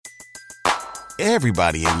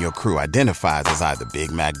Everybody in your crew identifies as either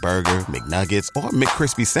Big Mac Burger, McNuggets, or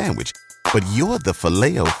McCrispy Sandwich. But you're the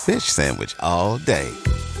Filet-O-Fish Sandwich all day.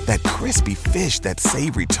 That crispy fish, that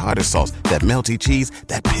savory tartar sauce, that melty cheese,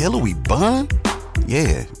 that pillowy bun.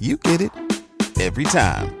 Yeah, you get it. Every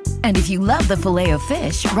time. And if you love the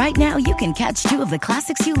Filet-O-Fish, right now you can catch two of the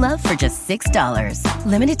classics you love for just $6.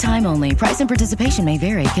 Limited time only. Price and participation may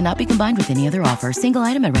vary. Cannot be combined with any other offer. Single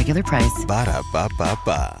item at regular price.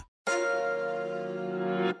 Ba-da-ba-ba-ba.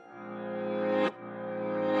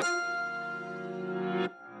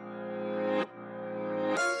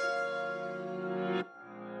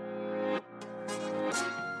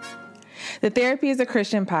 The Therapy is a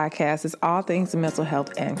Christian podcast is all things mental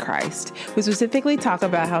health and Christ. We specifically talk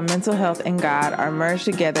about how mental health and God are merged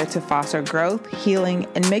together to foster growth, healing,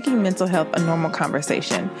 and making mental health a normal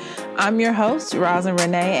conversation. I'm your host, Rosin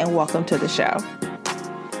Renee, and welcome to the show.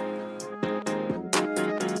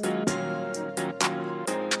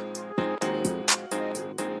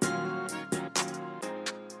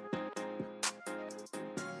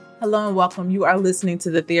 Hello and welcome. You are listening to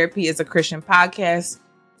the Therapy is a Christian podcast.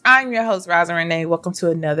 I'm your host, Rosin Renee. Welcome to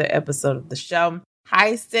another episode of the show.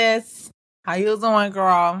 Hi, sis. How you doing,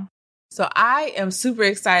 girl? So I am super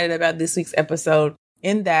excited about this week's episode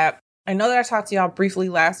in that I know that I talked to y'all briefly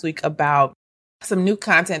last week about some new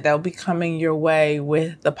content that will be coming your way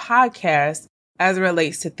with the podcast as it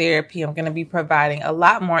relates to therapy. I'm going to be providing a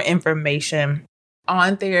lot more information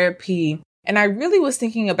on therapy. And I really was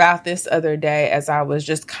thinking about this other day as I was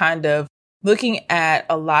just kind of looking at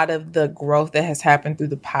a lot of the growth that has happened through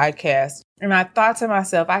the podcast. And I thought to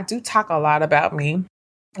myself, I do talk a lot about me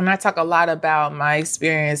and I talk a lot about my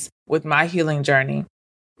experience with my healing journey.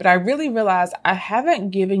 But I really realized I haven't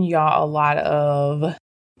given y'all a lot of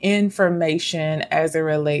information as it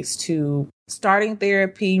relates to starting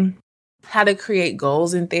therapy, how to create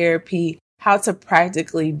goals in therapy, how to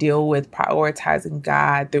practically deal with prioritizing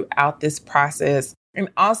God throughout this process, and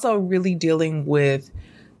also really dealing with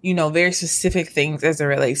very specific things as it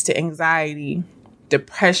relates to anxiety,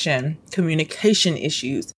 depression, communication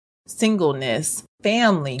issues, singleness,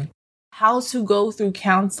 family, how to go through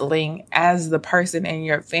counseling as the person in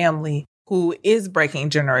your family who is breaking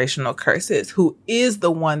generational curses, who is the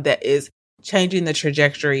one that is changing the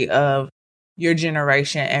trajectory of your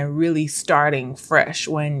generation and really starting fresh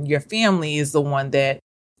when your family is the one that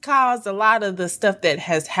caused a lot of the stuff that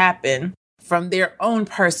has happened from their own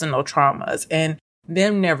personal traumas and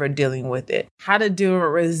them never dealing with it, how to deal with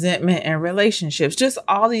resentment in relationships, just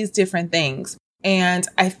all these different things. And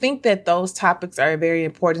I think that those topics are very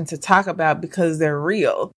important to talk about because they're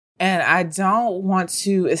real. And I don't want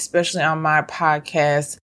to, especially on my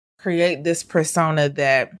podcast, create this persona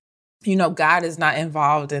that, God is not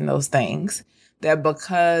involved in those things, that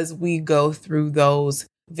because we go through those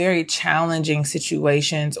very challenging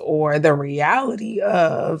situations or the reality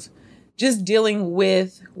of just dealing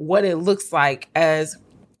with what it looks like as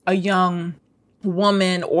a young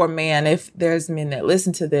woman or man, if there's men that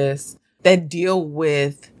listen to this, that deal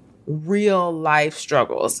with real life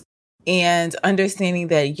struggles and understanding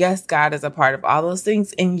that, yes, God is a part of all those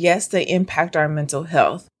things. And yes, they impact our mental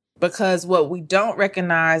health, because what we don't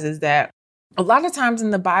recognize is that a lot of times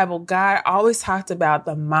in the Bible, God always talked about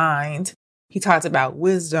the mind. He talked about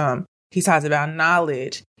wisdom. He talked about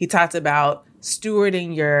knowledge. He talked about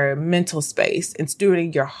stewarding your mental space and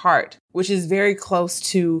stewarding your heart, which is very close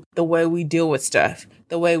to the way we deal with stuff,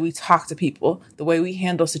 the way we talk to people, the way we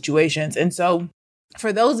handle situations. And so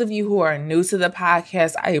for those of you who are new to the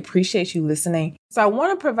podcast, I appreciate you listening. So I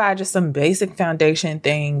want to provide just some basic foundation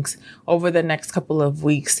things over the next couple of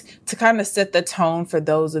weeks to kind of set the tone for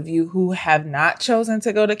those of you who have not chosen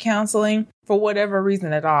to go to counseling for whatever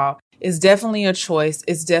reason at all. It's definitely a choice.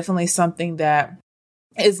 It's definitely something that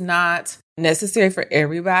is not necessary for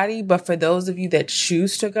everybody, but for those of you that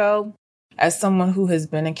choose to go, as someone who has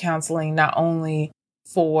been in counseling not only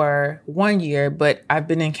for 1 year, but I've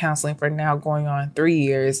been in counseling for now going on 3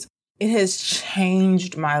 years, it has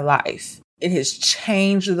changed my life. It has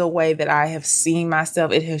changed the way that I have seen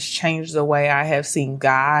myself. It has changed the way I have seen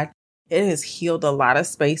God. It has healed a lot of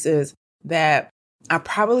spaces that I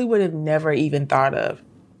probably would have never even thought of.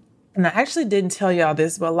 And I actually didn't tell y'all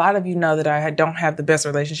this, but a lot of you know that I don't have the best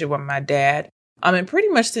relationship with my dad. And pretty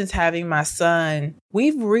much since having my son,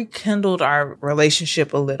 we've rekindled our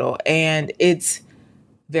relationship a little, and it's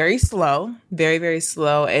very slow, very, very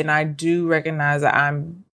slow. And I do recognize that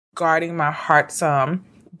I'm guarding my heart some,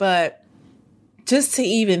 but just to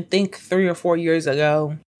even think 3 or 4 years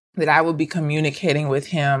ago that I would be communicating with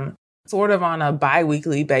him sort of on a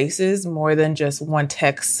bi-weekly basis, more than just one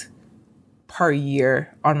text per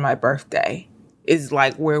year on my birthday, is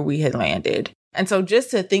like where we had landed. And so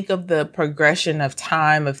just to think of the progression of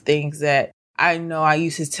time of things that I know I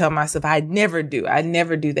used to tell myself I'd never do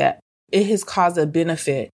that. It has caused a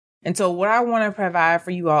benefit. And so what I want to provide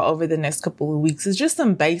for you all over the next couple of weeks is just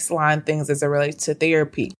some baseline things as it relates to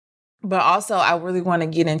therapy. But also I really want to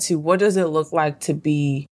get into what does it look like to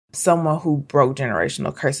be someone who broke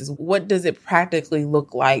generational curses? What does it practically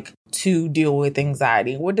look like to deal with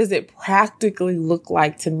anxiety? What does it practically look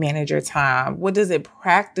like to manage your time? What does it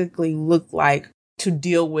practically look like to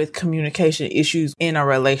deal with communication issues in a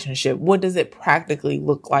relationship? What does it practically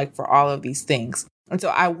look like for all of these things? And so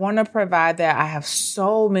I want to provide that. I have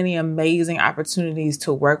so many amazing opportunities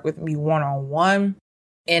to work with me one-on-one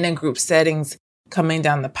and in group settings coming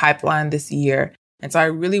down the pipeline this year. And so I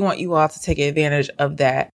really want you all to take advantage of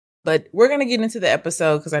that. But we're going to get into the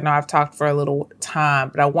episode because I know I've talked for a little time,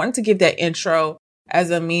 but I wanted to give that intro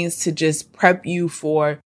as a means to just prep you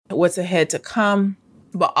for what's ahead to come,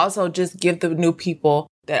 but also just give the new people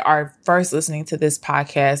that are first listening to this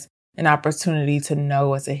podcast an opportunity to know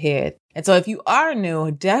what's ahead. And so if you are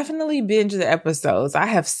new, definitely binge the episodes. I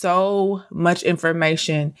have so much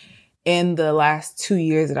information in the last 2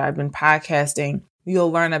 years that I've been podcasting.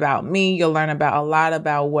 You'll learn about me. You'll learn about a lot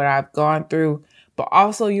about what I've gone through, but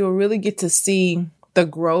also you'll really get to see the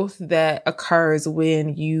growth that occurs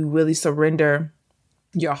when you really surrender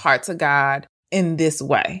your heart to God in this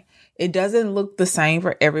way. It doesn't look the same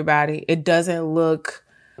for everybody.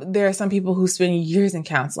 There are some people who spend years in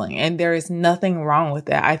counseling, and there is nothing wrong with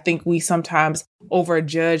that. I think we sometimes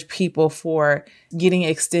overjudge people for getting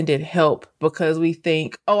extended help because we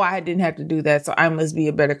think, oh, I didn't have to do that, so I must be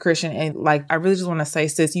a better Christian. And I really just want to say,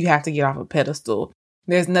 sis, you have to get off a pedestal.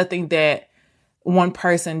 There's nothing that one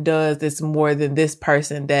person does that's more than this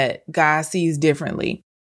person that God sees differently.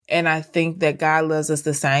 And I think that God loves us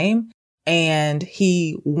the same. And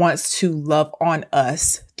he wants to love on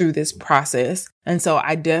us through this process. And so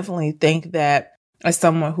I definitely think that as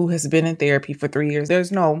someone who has been in therapy for 3 years,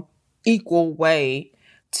 there's no equal way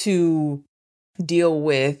to deal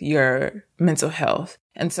with your mental health.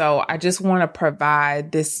 And so I just want to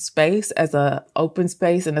provide this space as an open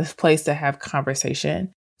space and a place to have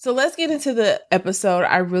conversation. So let's get into the episode.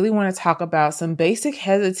 I really want to talk about some basic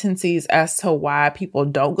hesitancies as to why people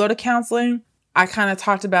don't go to counseling. I kind of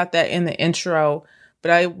talked about that in the intro, but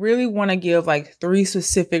I really want to give 3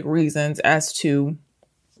 specific reasons as to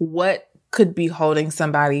what could be holding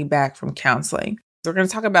somebody back from counseling. So we're going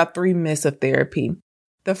to talk about 3 myths of therapy.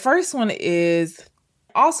 The first one is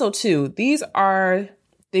also these are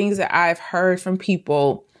things that I've heard from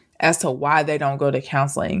people as to why they don't go to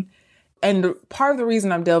counseling. And part of the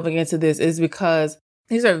reason I'm delving into this is because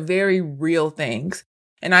these are very real things.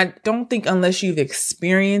 And I don't think unless you've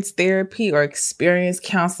experienced therapy or experienced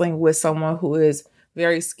counseling with someone who is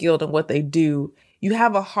very skilled in what they do, you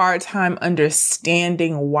have a hard time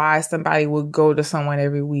understanding why somebody would go to someone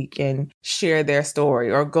every week and share their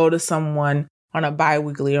story, or go to someone on a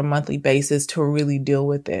biweekly or monthly basis to really deal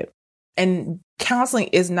with it. And counseling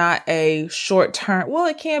is not a short-term, well,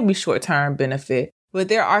 it can be short-term benefit, but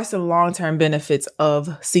there are some long-term benefits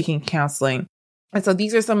of seeking counseling. And so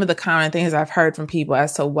these are some of the common things I've heard from people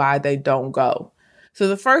as to why they don't go. So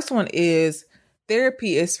the first one is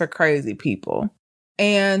therapy is for crazy people.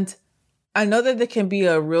 And I know that there can be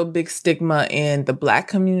a real big stigma in the Black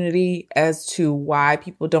community as to why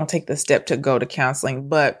people don't take the step to go to counseling.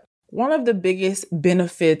 But one of the biggest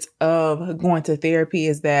benefits of going to therapy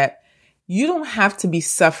is that you don't have to be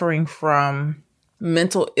suffering from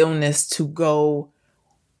mental illness to go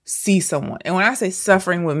see someone. And when I say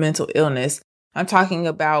suffering with mental illness, I'm talking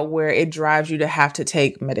about where it drives you to have to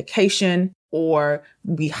take medication or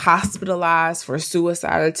be hospitalized for a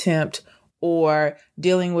suicide attempt, or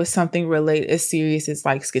dealing with something related as serious as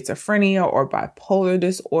schizophrenia or bipolar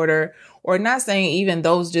disorder, or not saying even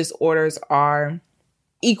those disorders are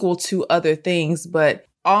equal to other things, but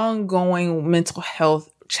ongoing mental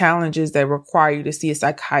health challenges that require you to see a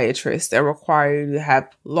psychiatrist, that require you to have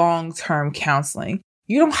long-term counseling.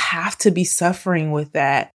 You don't have to be suffering with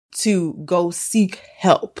that to go seek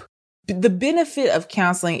help. The benefit of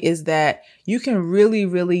counseling is that you can really,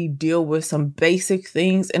 really deal with some basic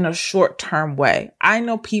things in a short-term way. I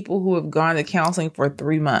know people who have gone to counseling for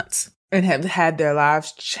 3 months and have had their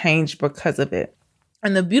lives changed because of it.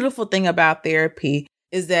 And the beautiful thing about therapy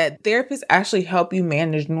is that therapists actually help you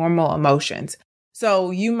manage normal emotions.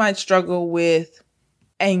 So you might struggle with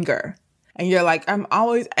anger, and you're like, I'm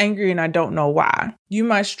always angry and I don't know why. You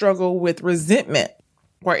might struggle with resentment,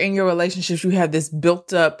 where in your relationships, you have this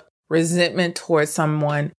built up resentment towards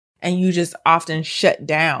someone and you just often shut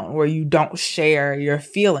down, where you don't share your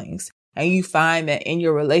feelings. and you find that in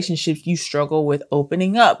your relationships, you struggle with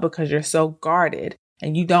opening up because you're so guarded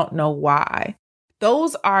and you don't know why.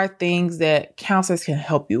 Those are things that counselors can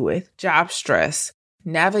help you with. Job stress,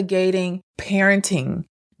 navigating parenting,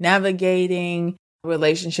 navigating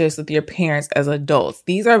relationships with your parents as adults.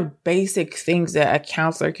 These are basic things that a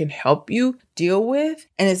counselor can help you deal with.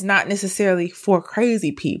 And it's not necessarily for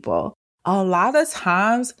crazy people. A lot of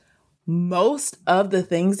times, most of the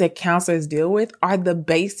things that counselors deal with are the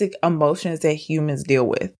basic emotions that humans deal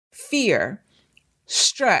with. Fear,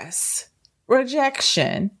 stress,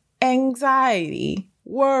 rejection, anxiety,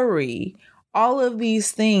 worry, all of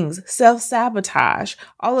these things, self-sabotage,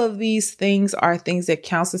 all of these things are things that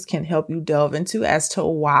counselors can help you delve into as to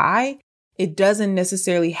why it doesn't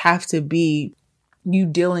necessarily have to be you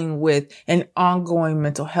dealing with an ongoing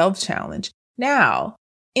mental health challenge. Now,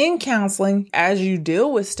 in counseling, as you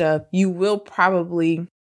deal with stuff, you will probably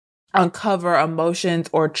uncover emotions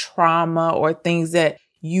or trauma or things that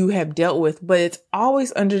you have dealt with, but it's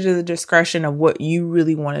always under the discretion of what you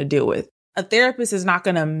really want to deal with. A therapist is not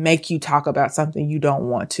going to make you talk about something you don't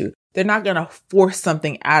want to. They're not going to force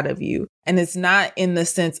something out of you. And it's not in the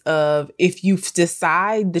sense of if you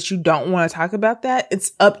decide that you don't want to talk about that,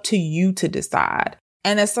 it's up to you to decide.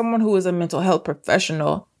 And as someone who is a mental health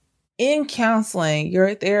professional, in counseling,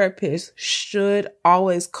 your therapist should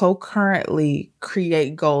always concurrently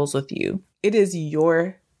create goals with you. It is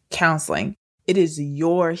your counseling. It is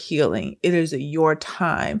your healing. It is your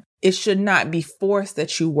time. It should not be forced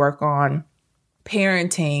that you work on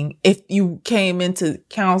parenting if you came into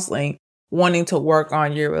counseling wanting to work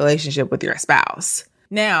on your relationship with your spouse.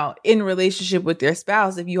 Now, in relationship with your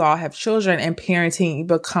spouse, if you all have children and parenting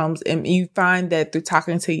becomes, and you find that through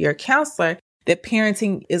talking to your counselor that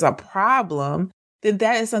parenting is a problem, then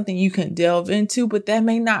that is something you can delve into, but that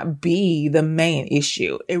may not be the main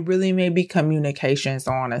issue. It really may be communication,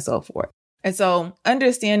 so on and so forth. And so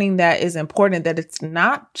understanding that is important, that it's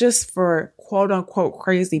not just for quote unquote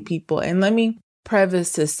crazy people. And let me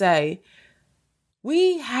preface to say,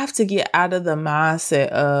 we have to get out of the mindset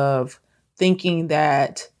of thinking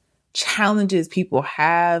that challenges people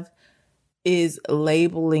have is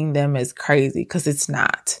labeling them as crazy, because it's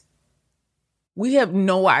not. We have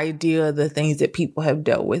no idea the things that people have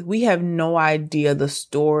dealt with. We have no idea the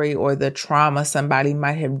story or the trauma somebody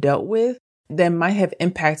might have dealt with that might have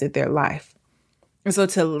impacted their life. And so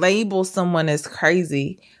to label someone as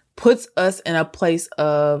crazy puts us in a place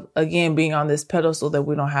of, again, being on this pedestal that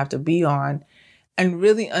we don't have to be on, and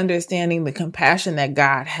really understanding the compassion that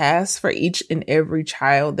God has for each and every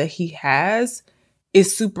child that he has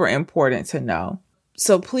is super important to know.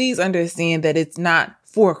 So please understand that it's not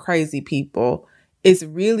for crazy people. It's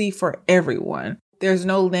really for everyone. There's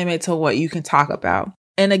no limit to what you can talk about.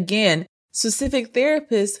 And again, specific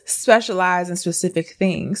therapists specialize in specific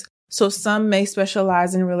things. So some may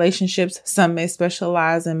specialize in relationships, some may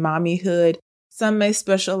specialize in mommyhood, some may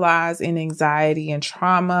specialize in anxiety and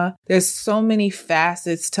trauma. There's so many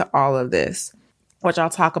facets to all of this, which I'll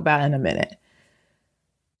talk about in a minute.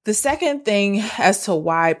 The second thing as to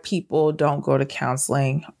why people don't go to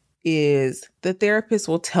counseling is the therapist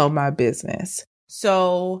will tell my business.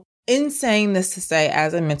 So in saying this to say,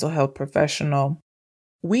 as a mental health professional,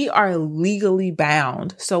 we are legally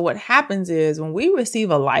bound. So what happens is when we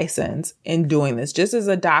receive a license in doing this, just as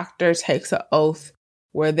a doctor takes an oath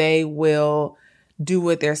where they will do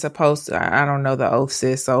what they're supposed to. I don't know the oath,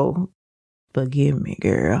 sis, so forgive me,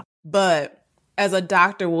 girl. But as a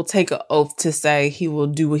doctor will take an oath to say he will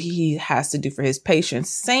do what he has to do for his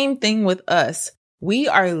patients. Same thing with us. We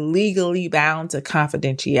are legally bound to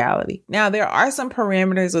confidentiality. Now, there are some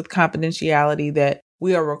parameters with confidentiality that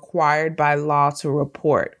we are required by law to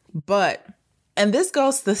report. And this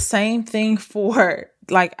goes the same thing for,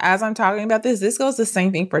 like, as I'm talking about this goes the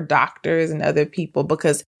same thing for doctors and other people,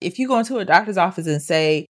 because if you go into a doctor's office and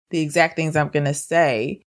say the exact things I'm going to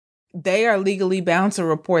say, they are legally bound to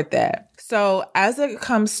report that. So as it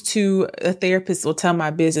comes to a therapist will tell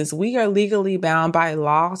my business, we are legally bound by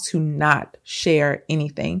law to not share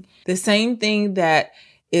anything. The same thing that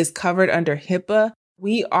is covered under HIPAA,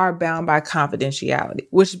 we are bound by confidentiality,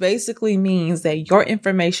 which basically means that your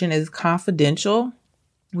information is confidential.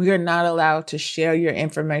 We are not allowed to share your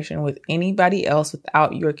information with anybody else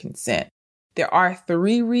without your consent. There are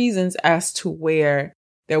 3 reasons as to where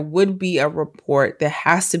there would be a report that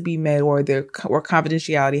has to be made or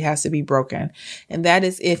confidentiality has to be broken. And that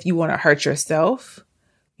is if you want to hurt yourself,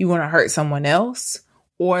 you want to hurt someone else,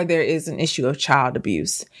 or there is an issue of child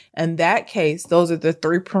abuse. In that case, those are the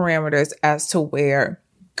 3 parameters as to where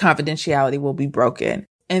confidentiality will be broken.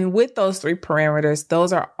 And with those 3 parameters,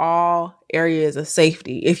 those are all areas of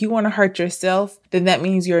safety. If you want to hurt yourself, then that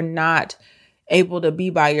means you're not able to be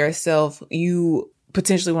by yourself. You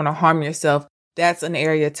potentially want to harm yourself. That's an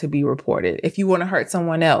area to be reported. If you want to hurt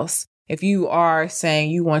someone else, if you are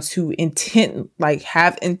saying you want to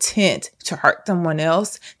have intent to hurt someone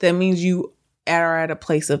else, that means you are at a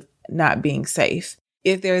place of not being safe.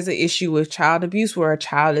 If there's an issue with child abuse where a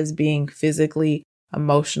child is being physically,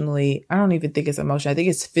 emotionally, I don't even think it's emotional, I think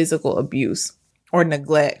it's physical abuse or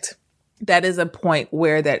neglect, that is a point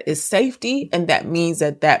where that is safety. And that means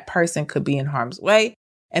that that person could be in harm's way,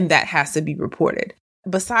 and that has to be reported.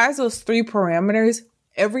 Besides those 3 parameters,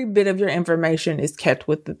 every bit of your information is kept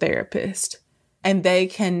with the therapist, and they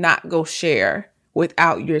cannot go share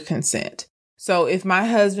without your consent. So if my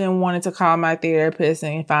husband wanted to call my therapist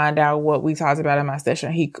and find out what we talked about in my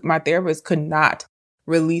session, my therapist could not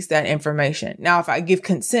release that information. Now, if I give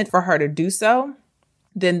consent for her to do so,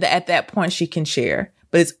 then at that point she can share,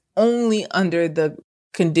 but it's only under the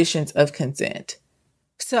conditions of consent.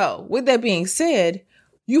 So with that being said,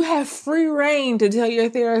 you have free reign to tell your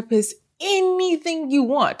therapist anything you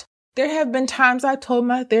want. There have been times I told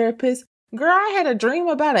my therapist, girl, I had a dream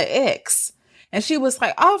about an ex. And she was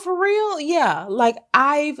like, oh, for real? Yeah. Like,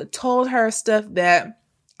 I've told her stuff that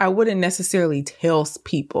I wouldn't necessarily tell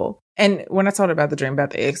people. And when I told her about the dream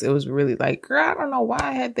about the ex, it was really like, girl, I don't know why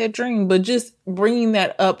I had that dream. But just bringing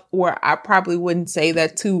that up where I probably wouldn't say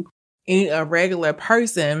that to a regular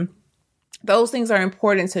person, those things are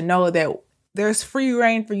important to know, that there's free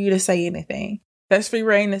reign for you to say anything. There's free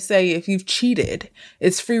reign to say if you've cheated.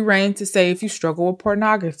 It's free reign to say if you struggle with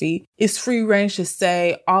pornography. It's free reign to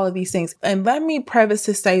say all of these things. And let me preface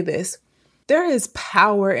to say this. There is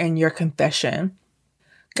power in your confession.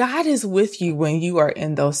 God is with you when you are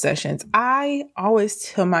in those sessions. I always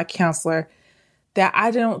tell my counselor that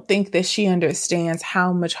I don't think that she understands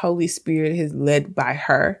how much Holy Spirit is led by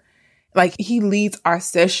her. Like, he leads our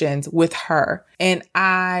sessions with her. And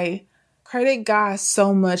I credit God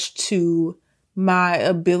so much to my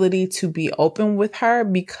ability to be open with her,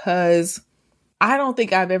 because I don't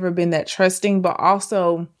think I've ever been that trusting, but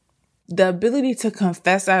also the ability to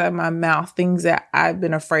confess out of my mouth things that I've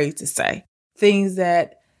been afraid to say, things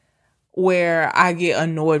that where I get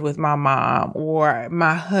annoyed with my mom, or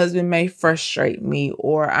my husband may frustrate me,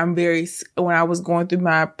 or when I was going through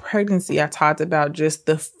my pregnancy, I talked about just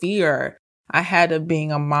the fear I had of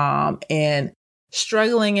being a mom and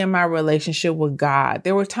struggling in my relationship with God.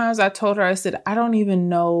 There were times I told her, I said, I don't even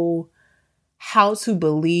know how to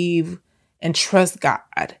believe and trust God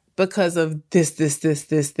because of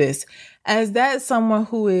this. As that someone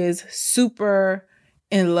who is super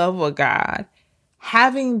in love with God,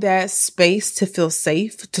 having that space to feel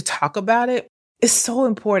safe to talk about it is so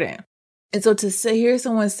important. And so to hear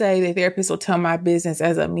someone say the therapist will tell my business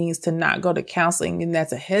as a means to not go to counseling, and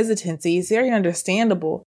that's a hesitancy, is very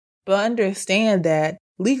understandable. But understand that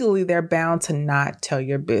legally they're bound to not tell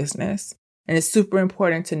your business. And it's super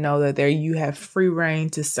important to know that you have free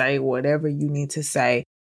reign to say whatever you need to say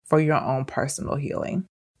for your own personal healing.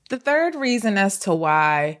 The third reason as to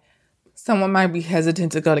why someone might be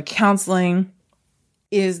hesitant to go to counseling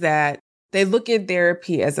is that they look at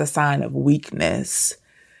therapy as a sign of weakness.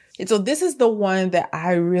 And so this is the one that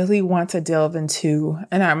I really want to delve into,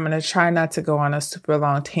 and I'm going to try not to go on a super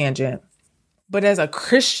long tangent. But as a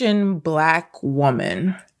Christian Black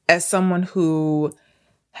woman, as someone who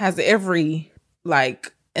has in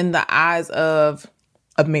the eyes of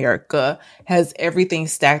America, has everything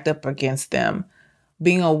stacked up against them,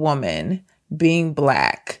 being a woman, being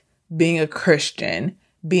Black, being a Christian,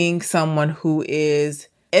 being someone who is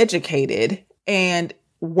educated and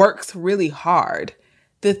works really hard,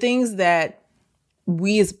 the things that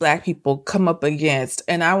we as Black people come up against,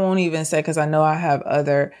 and I won't even say, because I know I have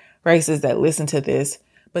other races that listen to this,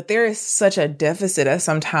 but there is such a deficit at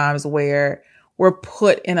sometimes where we're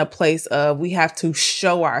put in a place of we have to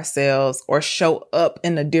show ourselves or show up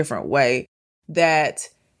in a different way, that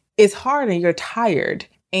it's hard and you're tired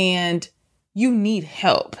and you need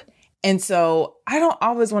help. And so I don't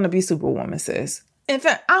always want to be Superwoman, sis. In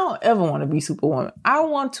fact, I don't ever want to be Superwoman. I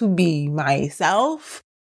want to be myself.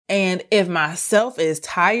 And if myself is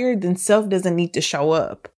tired, then self doesn't need to show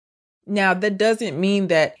up. Now, that doesn't mean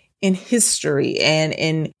that in history and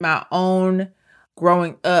in my own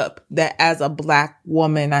growing up, that as a Black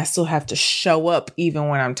woman, I still have to show up even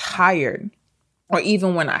when I'm tired or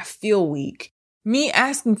even when I feel weak. Me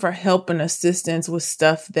asking for help and assistance with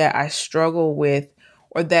stuff that I struggle with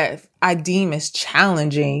or that I deem as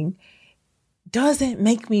challenging doesn't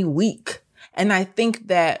make me weak. And I think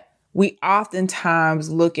that we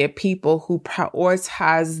oftentimes look at people who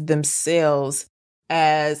prioritize themselves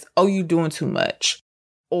as, oh, you doing too much,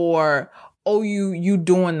 or, oh, you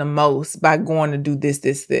doing the most by going to do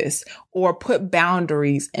this, or put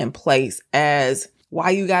boundaries in place as why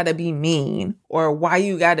you got to be mean or why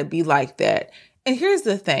you got to be like that. And here's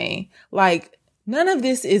the thing, like, none of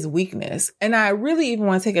this is weakness. And I really even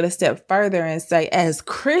want to take it a step further and say, as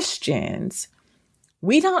Christians,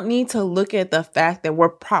 we don't need to look at the fact that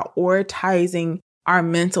we're prioritizing our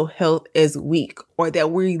mental health as weak or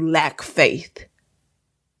that we lack faith.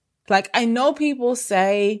 Like, I know people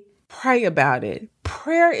say, pray about it.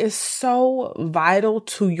 Prayer is so vital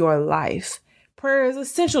to your life. Prayer is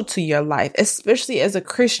essential to your life, especially as a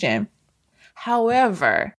Christian.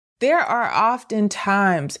 However, there are often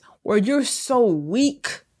times where you're so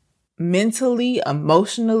weak mentally,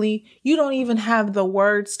 emotionally, you don't even have the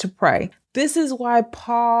words to pray. This is why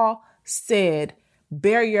Paul said,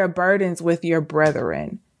 bear your burdens with your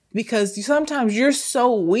brethren. Because sometimes you're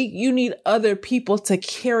so weak, you need other people to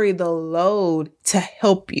carry the load to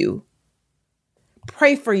help you.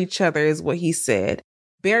 Pray for each other is what he said.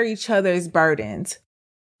 Bear each other's burdens.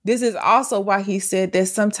 This is also why he said that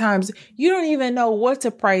sometimes you don't even know what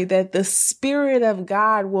to pray, that the Spirit of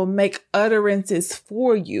God will make utterances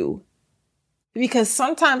for you. Because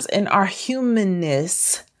sometimes in our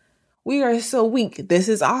humanness, we are so weak. This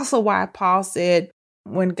is also why Paul said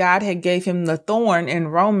when God had gave him the thorn in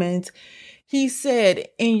Romans, he said,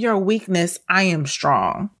 in your weakness, I am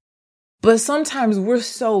strong. But sometimes we're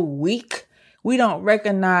so weak, we don't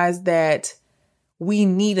recognize that we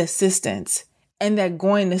need assistance and that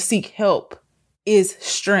going to seek help is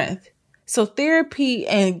strength. So therapy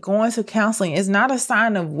and going to counseling is not a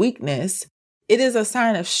sign of weakness. It is a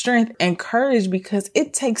sign of strength and courage, because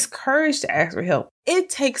it takes courage to ask for help. It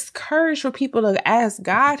takes courage for people to ask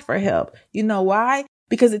God for help. You know why?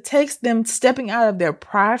 Because it takes them stepping out of their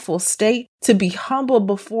prideful state to be humble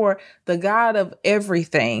before the God of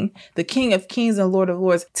everything, the King of Kings and Lord of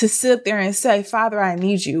Lords, to sit there and say, Father, I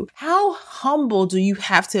need you. How humble do you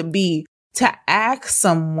have to be to ask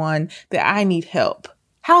someone that I need help?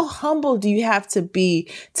 How humble do you have to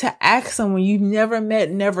be to ask someone you've never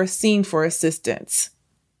met, never seen for assistance?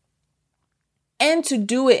 And to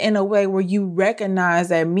do it in a way where you recognize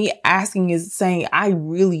that me asking is saying, I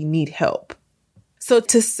really need help. So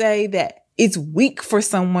to say that it's weak for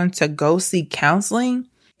someone to go seek counseling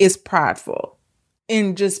is prideful.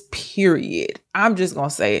 And just period. I'm just going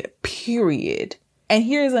to say it, period. And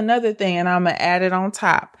here's another thing, and I'm going to add it on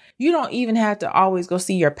top. You don't even have to always go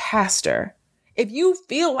see your pastor. If you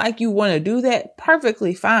feel like you want to do that,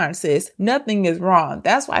 perfectly fine, sis. Nothing is wrong.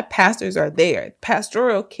 That's why pastors are there.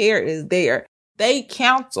 Pastoral care is there. They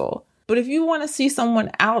counsel. But if you want to see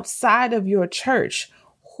someone outside of your church,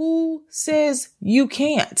 who says you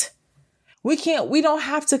can't? We don't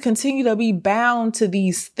have to continue to be bound to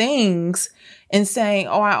these things and saying,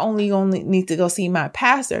 oh, I only need to go see my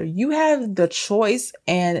pastor. You have the choice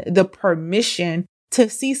and the permission to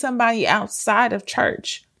see somebody outside of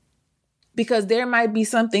church, because there might be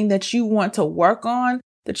something that you want to work on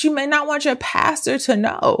that you may not want your pastor to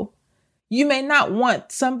know. You may not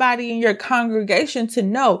want somebody in your congregation to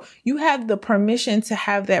know. You have the permission to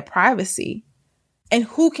have that privacy. And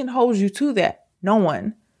who can hold you to that? No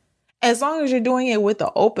one. As long as you're doing it with an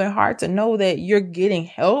open heart to know that you're getting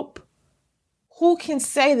help, who can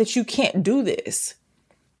say that you can't do this?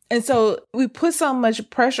 And so we put so much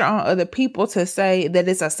pressure on other people to say that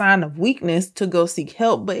it's a sign of weakness to go seek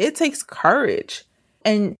help, but it takes courage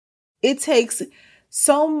and it takes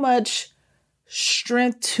so much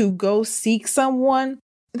strength to go seek someone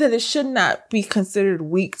that it should not be considered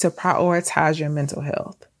weak to prioritize your mental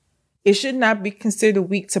health. It should not be considered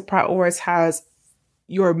weak to prioritize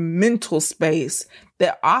your mental space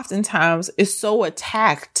that oftentimes is so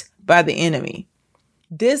attacked by the enemy.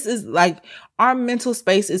 This is like, our mental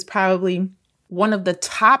space is probably one of the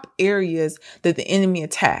top areas that the enemy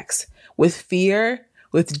attacks, with fear,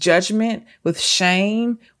 with judgment, with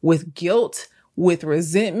shame, with guilt, with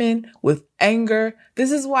resentment, with anger.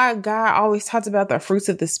 This is why God always talks about the fruits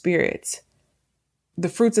of the Spirit. The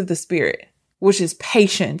fruits of the Spirit, which is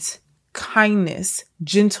patience, kindness,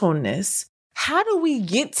 gentleness. How do we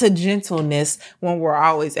get to gentleness when we're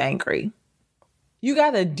always angry? You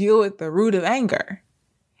got to deal with the root of anger.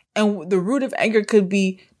 And the root of anger could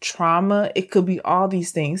be trauma. It could be all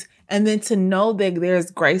these things. And then to know that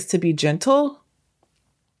there's grace to be gentle.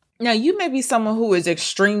 Now, you may be someone who is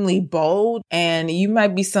extremely bold, and you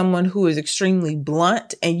might be someone who is extremely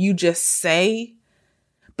blunt, and you just say,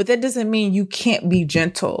 but that doesn't mean you can't be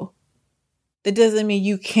gentle. That doesn't mean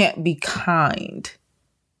you can't be kind.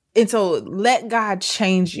 And so let God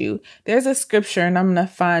change you. There's a scripture, and I'm going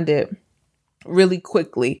to find it really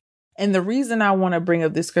quickly. And the reason I want to bring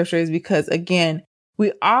up this scripture is because, again,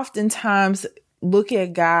 we oftentimes look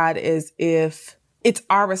at God as if it's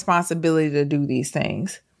our responsibility to do these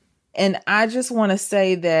things. And I just want to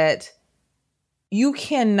say that you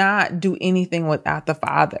cannot do anything without the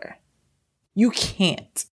Father. You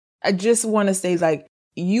can't. I just want to say, like,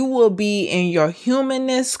 you will be in your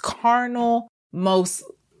humanness, carnal, most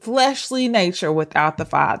fleshly nature without the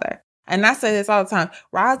Father. And I say this all the time.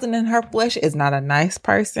 Rosin in her flesh is not a nice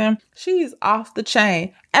person. She's off the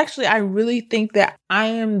chain. Actually, I really think that I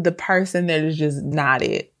am the person that is just not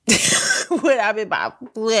it. When I'm in my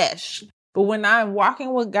flesh. But when I'm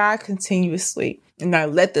walking with God continuously and I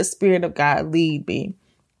let the Spirit of God lead me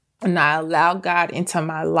and I allow God into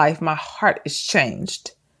my life, my heart is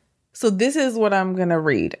changed. So this is what I'm going to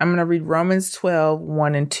read. I'm going to read Romans 12,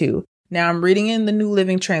 1 and 2. Now I'm reading in the New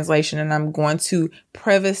Living Translation, and I'm going to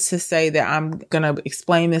preface to say that I'm going to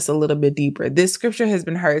explain this a little bit deeper. This scripture has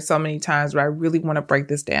been heard so many times, but I really want to break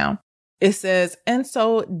this down. It says, "And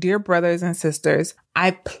so, dear brothers and sisters,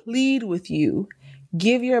 I plead with you,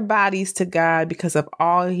 give your bodies to God because of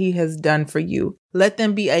all he has done for you. Let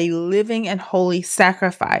them be a living and holy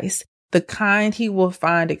sacrifice, the kind he will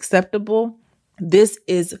find acceptable. This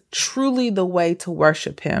is truly the way to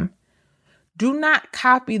worship him. Do not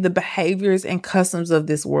copy the behaviors and customs of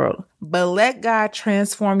this world, but let God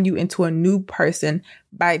transform you into a new person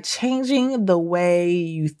by changing the way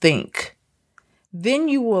you think. Then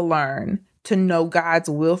you will learn to know God's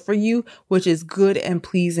will for you, which is good and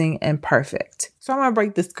pleasing and perfect." So I'm going to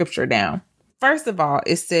break the scripture down. First of all,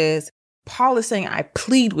 it says, Paul is saying, I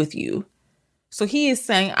plead with you. So he is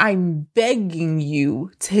saying, I'm begging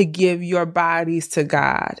you to give your bodies to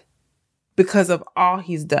God because of all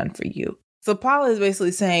he's done for you. So Paul is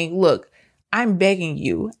basically saying, look, I'm begging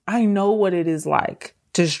you. I know what it is like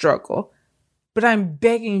to struggle, but I'm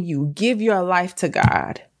begging you, give your life to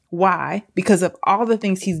God. Why? Because of all the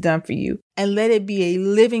things he's done for you, and let it be a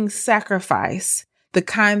living sacrifice, the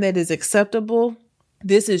kind that is acceptable.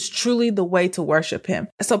 This is truly the way to worship him.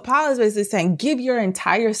 So Paul is basically saying, give your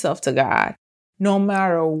entire self to God. No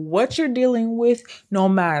matter what you're dealing with, no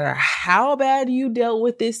matter how bad you dealt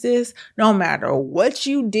with this is, no matter what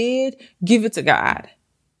you did, give it to God.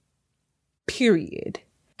 Period.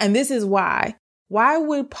 And this is why. Why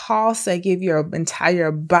would Paul say give your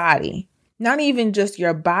entire body? Not even just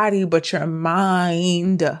your body, but your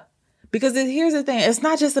mind. Because here's the thing. It's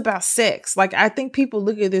not just about sex. Like, I think people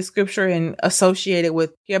look at this scripture and associate it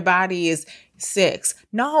with your body is sex.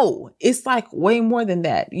 No, it's like way more than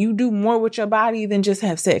that. You do more with your body than just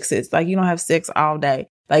have sex. It's like you don't have sex all day.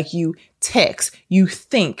 Like, you text, you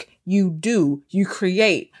think, you do, you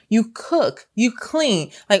create, you cook, you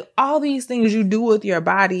clean. Like, all these things you do with your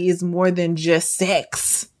body is more than just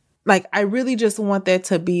sex. Like, I really just want that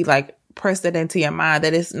to be like press that into your mind,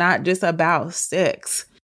 that it's not just about sex.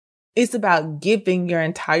 It's about giving your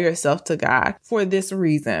entire self to God for this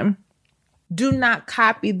reason. Do not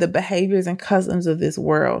copy the behaviors and customs of this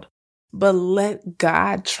world, but let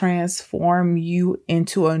God transform you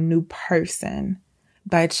into a new person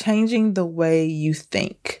by changing the way you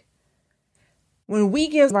think. When we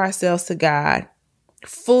give ourselves to God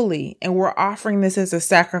fully and we're offering this as a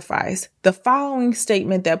sacrifice, the following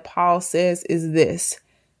statement that Paul says is this: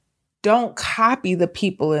 don't copy the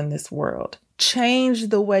people in this world. Change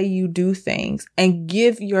the way you do things and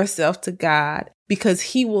give yourself to God, because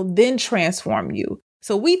he will then transform you.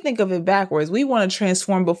 So we think of it backwards. We want to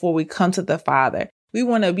transform before we come to the Father. We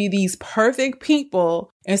want to be these perfect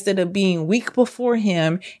people instead of being weak before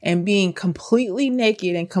him and being completely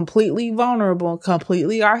naked and completely vulnerable and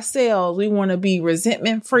completely ourselves. We want to be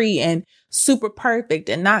resentment free and super perfect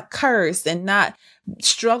and not cursed and not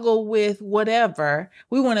struggle with whatever.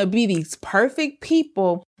 We want to be these perfect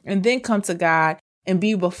people and then come to God and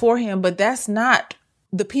be before him. But that's not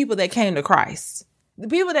the people that came to Christ. The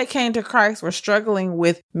people that came to Christ were struggling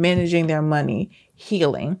with managing their money,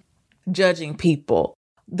 healing, judging people.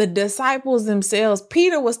 The disciples themselves,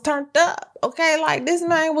 Peter was turned up. Okay. Like, this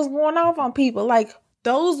man was going off on people. Like,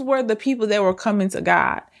 those were the people that were coming to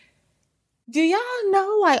God. Do y'all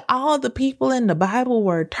know, like, all the people in the Bible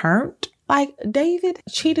were turned? Like, David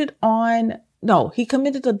he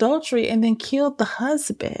committed adultery and then killed the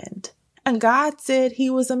husband. And God said he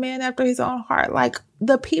was a man after his own heart. Like,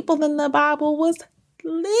 the people in the Bible was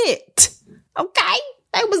lit. Okay?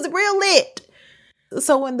 They was real lit.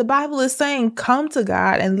 So when the Bible is saying, come to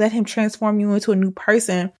God and let him transform you into a new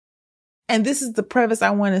person, and this is the preface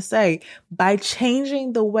I want to say, by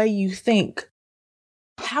changing the way you think.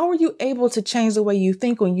 How are you able to change the way you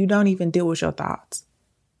think when you don't even deal with your thoughts?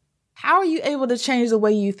 How are you able to change the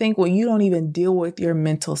way you think when you don't even deal with your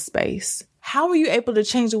mental space? How are you able to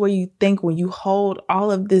change the way you think when you hold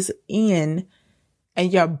all of this in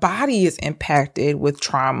and your body is impacted with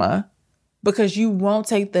trauma because you won't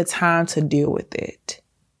take the time to deal with it?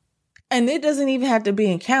 And it doesn't even have to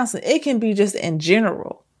be in counseling. It can be just in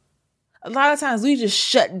general. A lot of times we just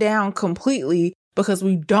shut down completely because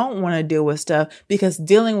we don't want to deal with stuff, because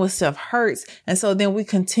dealing with stuff hurts. And so then we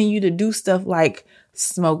continue to do stuff like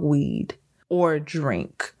smoke weed or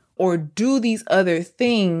drink or do these other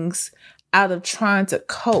things out of trying to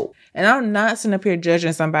cope. And I'm not sitting up here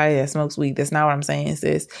judging somebody that smokes weed. That's not what I'm saying.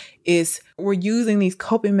 Is we're using these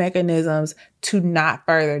coping mechanisms to not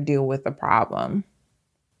further deal with the problem.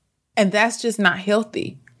 And that's just not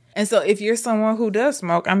healthy. And so if you're someone who does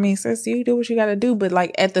smoke, I mean, sis, you do what you got to do. But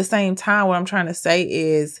like at the same time, what I'm trying to say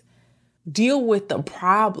is deal with the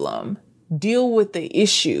problem, deal with the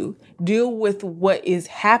issue, deal with what is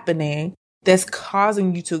happening that's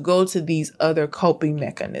causing you to go to these other coping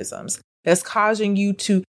mechanisms, that's causing you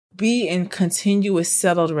to be in continuous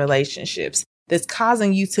settled relationships, that's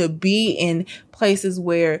causing you to be in places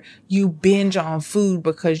where you binge on food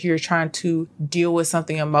because you're trying to deal with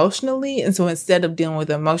something emotionally. And so instead of dealing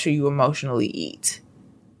with emotion, you emotionally eat.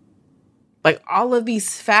 Like all of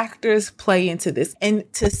these factors play into this.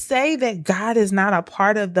 And to say that God is not a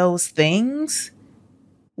part of those things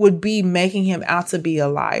would be making him out to be a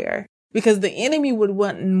liar. Because the enemy would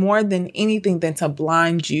want more than anything than to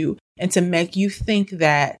blind you and to make you think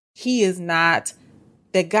that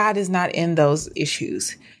that God is not in those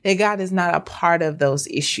issues, that God is not a part of those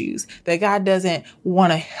issues, that God doesn't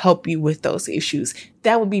want to help you with those issues.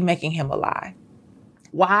 That would be making him a lie.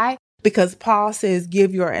 Why? Because Paul says,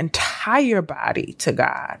 give your entire body to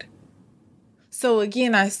God. So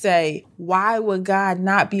again, I say, why would God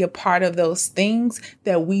not be a part of those things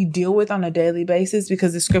that we deal with on a daily basis?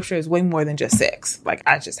 Because the scripture is way more than just sex. Like,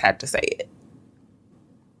 I just had to say it.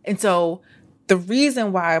 And so the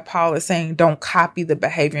reason why Paul is saying don't copy the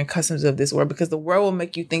behavior and customs of this world, because the world will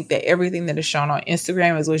make you think that everything that is shown on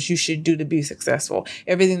Instagram is what you should do to be successful.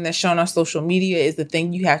 Everything that's shown on social media is the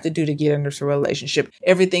thing you have to do to get into a relationship.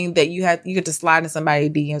 Everything that you get to slide in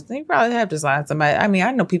somebody's DMs. You probably have to slide in somebody. I mean,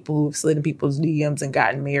 I know people who've slid in people's DMs and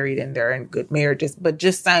gotten married and they're in good marriages, but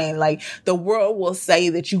just saying, like, the world will say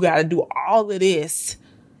that you got to do all of this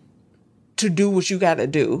to do what you got to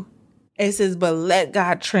do. It says, but let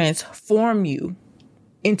God transform you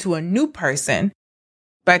into a new person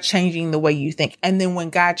by changing the way you think. And then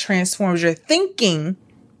when God transforms your thinking,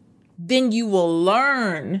 then you will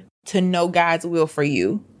learn to know God's will for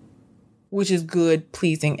you, which is good,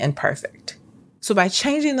 pleasing, and perfect. So by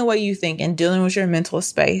changing the way you think and dealing with your mental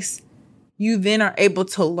space, you then are able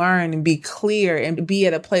to learn and be clear and be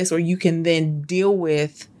at a place where you can then deal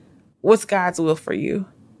with what's God's will for you,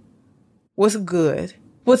 what's good,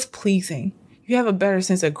 what's pleasing. You have a better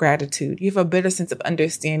sense of gratitude. You have a better sense of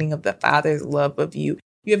understanding of the Father's love of you.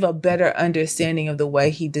 You have a better understanding of the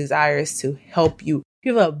way he desires to help you.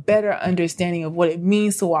 You have a better understanding of what it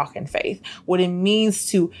means to walk in faith, what it means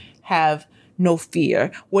to have no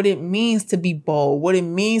fear, what it means to be bold, what it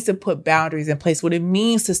means to put boundaries in place, what it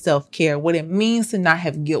means to self-care, what it means to not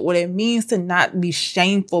have guilt, what it means to not be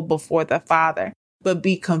shameful before the Father, but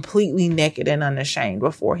be completely naked and unashamed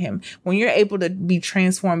before him. When you're able to be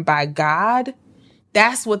transformed by God,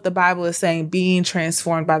 that's what the Bible is saying, being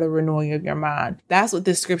transformed by the renewing of your mind. That's what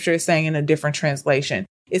this scripture is saying in a different translation.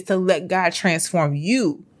 It's to let God transform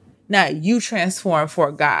you, not you transform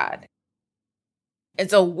for God. And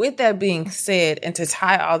so with that being said, and to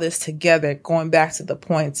tie all this together, going back to the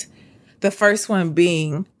points, the first one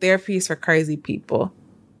being therapy is for crazy people.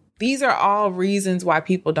 These are all reasons why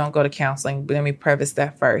people don't go to counseling. But let me preface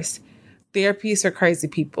that first. Therapy is for crazy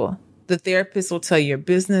people. The therapist will tell your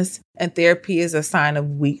business, and therapy is a sign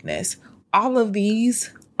of weakness. All of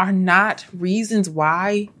these are not reasons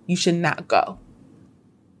why you should not go.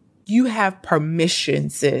 You have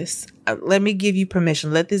permission, sis. Let me give you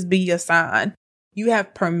permission. Let this be your sign. You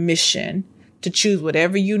have permission to choose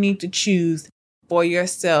whatever you need to choose for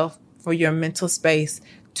yourself, for your mental space,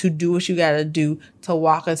 to do what you got to do to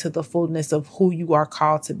walk into the fullness of who you are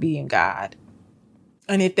called to be in God.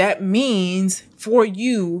 And if that means for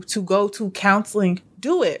you to go to counseling,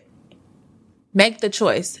 do it. Make the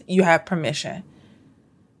choice. You have permission.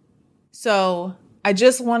 So I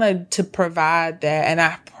just wanted to provide that. And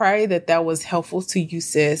I pray that that was helpful to you,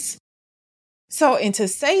 sis. So, and to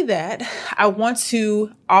say that, I want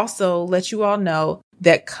to also let you all know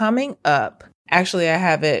that coming up, actually, I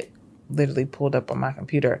have it literally pulled up on my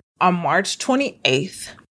computer. On March 28th,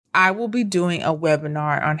 I will be doing a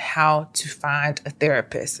webinar on how to find a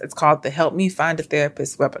therapist. It's called the Help Me Find a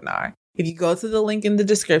Therapist webinar. If you go to the link in the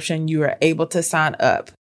description, you are able to sign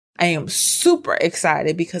up. I am super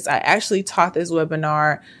excited because I actually taught this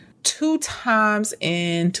webinar 2 times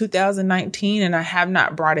in 2019 and I have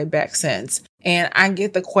not brought it back since. And I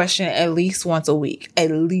get the question at least once a week,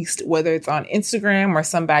 at least, whether it's on Instagram or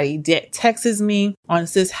somebody texts me on,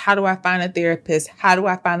 sis, how do I find a therapist? How do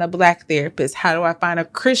I find a Black therapist? How do I find a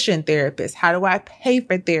Christian therapist? How do I pay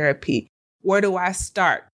for therapy? Where do I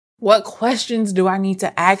start? What questions do I need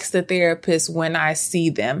to ask the therapist when I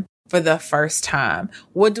see them for the first time?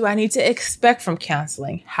 What do I need to expect from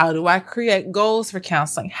counseling? How do I create goals for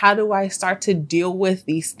counseling? How do I start to deal with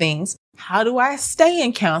these things? How do I stay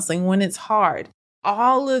in counseling when it's hard?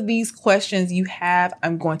 All of these questions you have,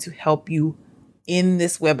 I'm going to help you in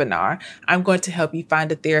this webinar. I'm going to help you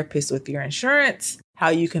find a therapist with your insurance, how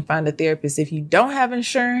you can find a therapist if you don't have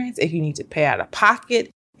insurance, if you need to pay out of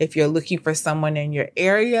pocket, if you're looking for someone in your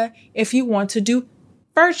area, if you want to do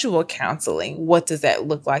virtual counseling, what does that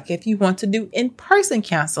look like? If you want to do in-person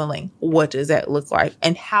counseling, what does that look like?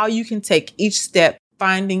 And how you can take each step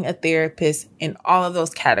finding a therapist in all of those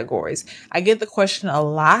categories. I get the question a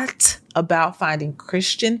lot about finding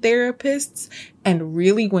Christian therapists, and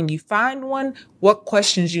really when you find one, what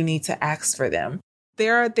questions you need to ask for them.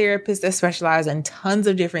 There are therapists that specialize in tons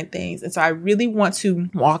of different things. And so I really want to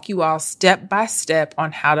walk you all step by step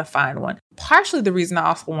on how to find one. Partially the reason I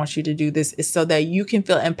also want you to do this is so that you can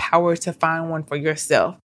feel empowered to find one for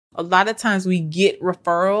yourself. A lot of times we get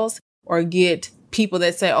referrals or get people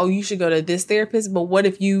that say, oh, you should go to this therapist. But what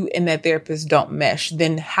if you and that therapist don't mesh?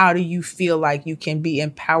 Then how do you feel like you can be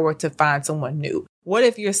empowered to find someone new? What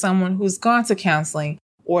if you're someone who's gone to counseling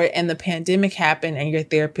and the pandemic happened and your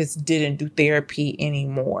therapist didn't do therapy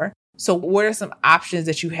anymore? So what are some options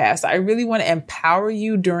that you have? So I really want to empower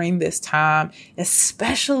you during this time,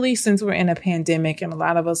 especially since we're in a pandemic and a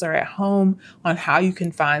lot of us are at home, on how you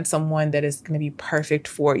can find someone that is going to be perfect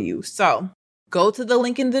for you. So go to the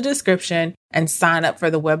link in the description and sign up for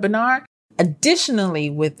the webinar. Additionally,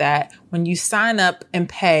 with that, when you sign up and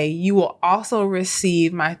pay, you will also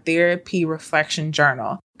receive my therapy reflection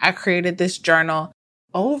journal. I created this journal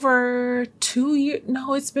over 2 years.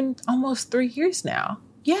 No, it's been almost 3 years now.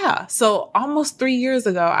 Yeah. So almost 3 years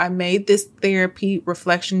ago, I made this therapy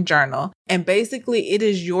reflection journal, and basically it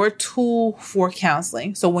is your tool for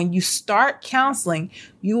counseling. So when you start counseling,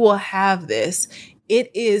 you will have this.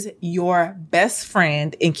 It is your best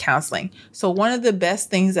friend in counseling. So one of the best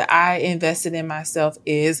things that I invested in myself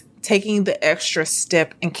is taking the extra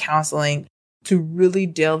step in counseling to really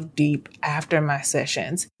delve deep after my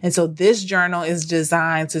sessions. And so this journal is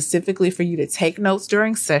designed specifically for you to take notes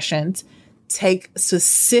during sessions, take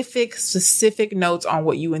specific notes on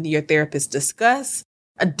what you and your therapist discuss.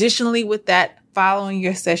 Additionally, with that, following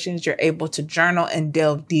your sessions, you're able to journal and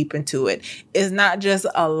delve deep into it. It's not just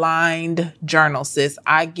a lined journal, sis.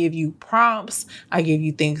 I give you prompts. I give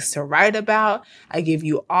you things to write about. I give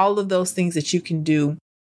you all of those things that you can do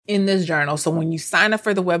in this journal. So when you sign up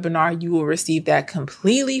for the webinar, you will receive that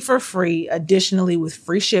completely for free. Additionally, with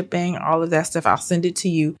free shipping, all of that stuff, I'll send it to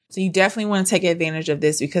you. So you definitely want to take advantage of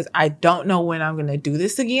this because I don't know when I'm going to do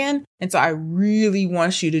this again. And so I really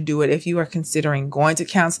want you to do it if you are considering going to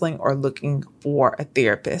counseling or looking for a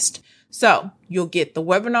therapist. So you'll get the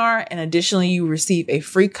webinar, and additionally, you receive a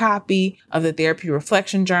free copy of the therapy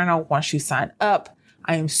reflection journal once you sign up.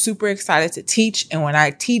 I am super excited to teach. And when I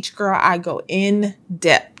teach, girl, I go in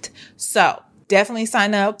depth. So definitely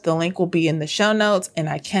sign up. The link will be in the show notes, and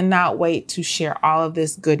I cannot wait to share all of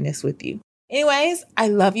this goodness with you. Anyways, I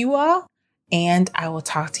love you all, and I will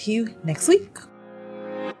talk to you next week.